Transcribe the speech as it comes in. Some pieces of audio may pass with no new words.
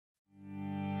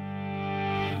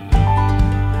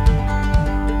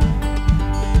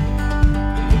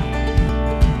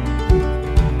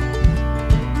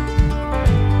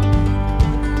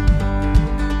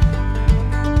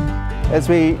As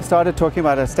we started talking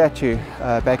about a statue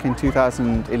back in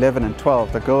 2011 and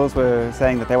 12, the girls were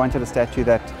saying that they wanted a statue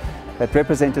that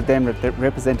represented them, that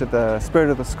represented the spirit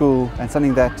of the school and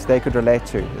something that they could relate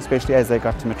to, especially as they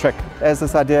got to matric. As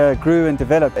this idea grew and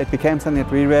developed, it became something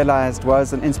that we realized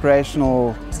was an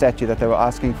inspirational statue that they were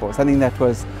asking for, something that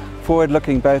was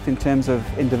forward-looking both in terms of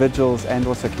individuals and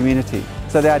also community.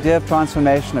 So the idea of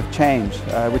transformation, of change,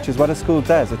 which is what a school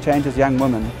does, it changes young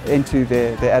women into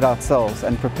their adult selves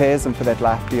and prepares them for that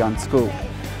life beyond school.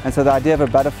 And so the idea of a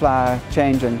butterfly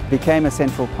changing became a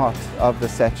central part of the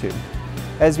statue.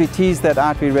 As we teased that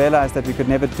out, we realized that we could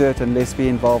never do it unless we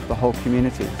involved the whole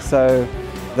community. So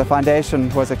the foundation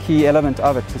was a key element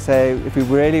of it, to say if we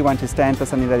really want to stand for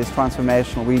something that is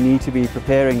transformational, we need to be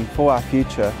preparing for our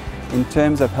future in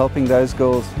terms of helping those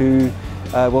girls who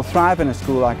will thrive in a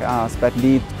school like ours but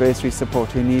need bursary support,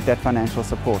 who need that financial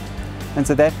support. And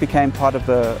so that became part of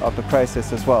the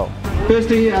process as well.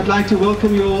 Firstly, I'd like to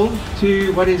welcome you all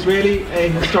to what is really a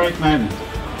historic moment.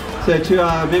 So to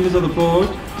our members of the board,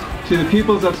 to the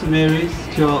pupils of St Mary's,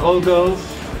 to our old girls,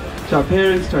 to our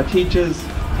parents, to our teachers,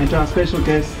 and to our special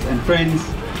guests and friends,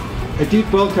 a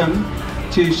deep welcome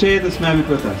to share this moment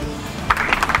with us.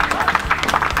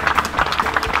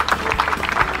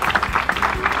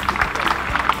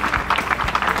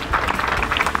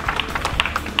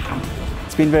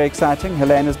 It's been very exciting.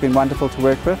 Helena's been wonderful to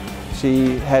work with.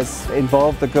 She has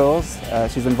involved the girls,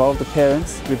 she's involved the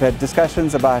parents. We've had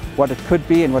discussions about what it could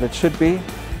be and what it should be,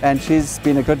 and she's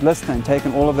been a good listener and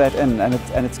taken all of that in,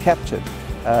 and it's captured.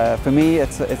 For me,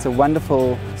 it's a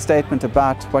wonderful statement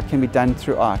about what can be done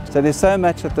through art. So there's so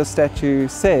much that this statue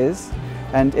says,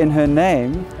 and in her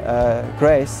name,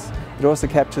 Grace, it also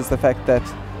captures the fact that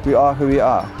we are who we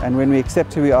are, and when we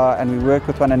accept who we are and we work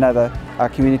with one another, our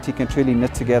community can truly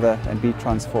knit together and be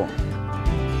transformed.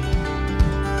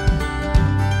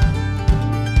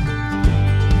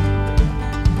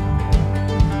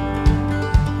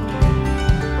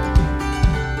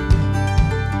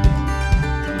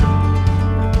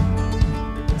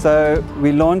 So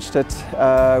we launched it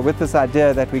with this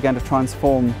idea that we're going to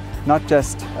transform not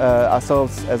just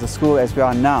ourselves as a school as we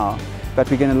are now, but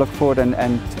we're going to look forward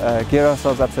and gear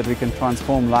ourselves up so that we can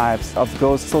transform lives of the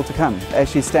girls still to come.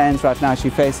 As she stands right now, she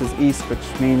faces east,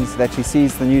 which means that she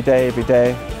sees the new day every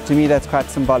day. To me, that's quite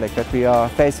symbolic, that we are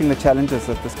facing the challenges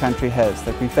that this country has,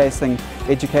 that we're facing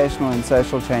educational and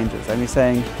social changes, and we're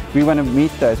saying we want to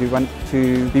meet those, we want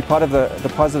to be part of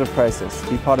the positive process,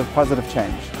 be part of positive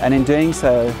change, and in doing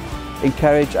so,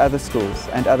 encourage other schools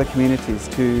and other communities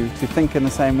to think in the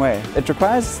same way. It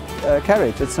requires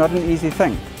courage, it's not an easy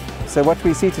thing. So what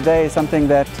we see today is something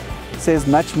that says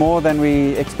much more than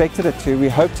we expected it to. We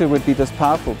hoped it would be this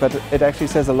powerful, but it actually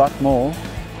says a lot more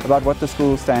about what the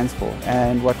school stands for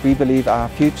and what we believe our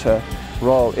future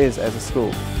role is as a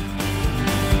school.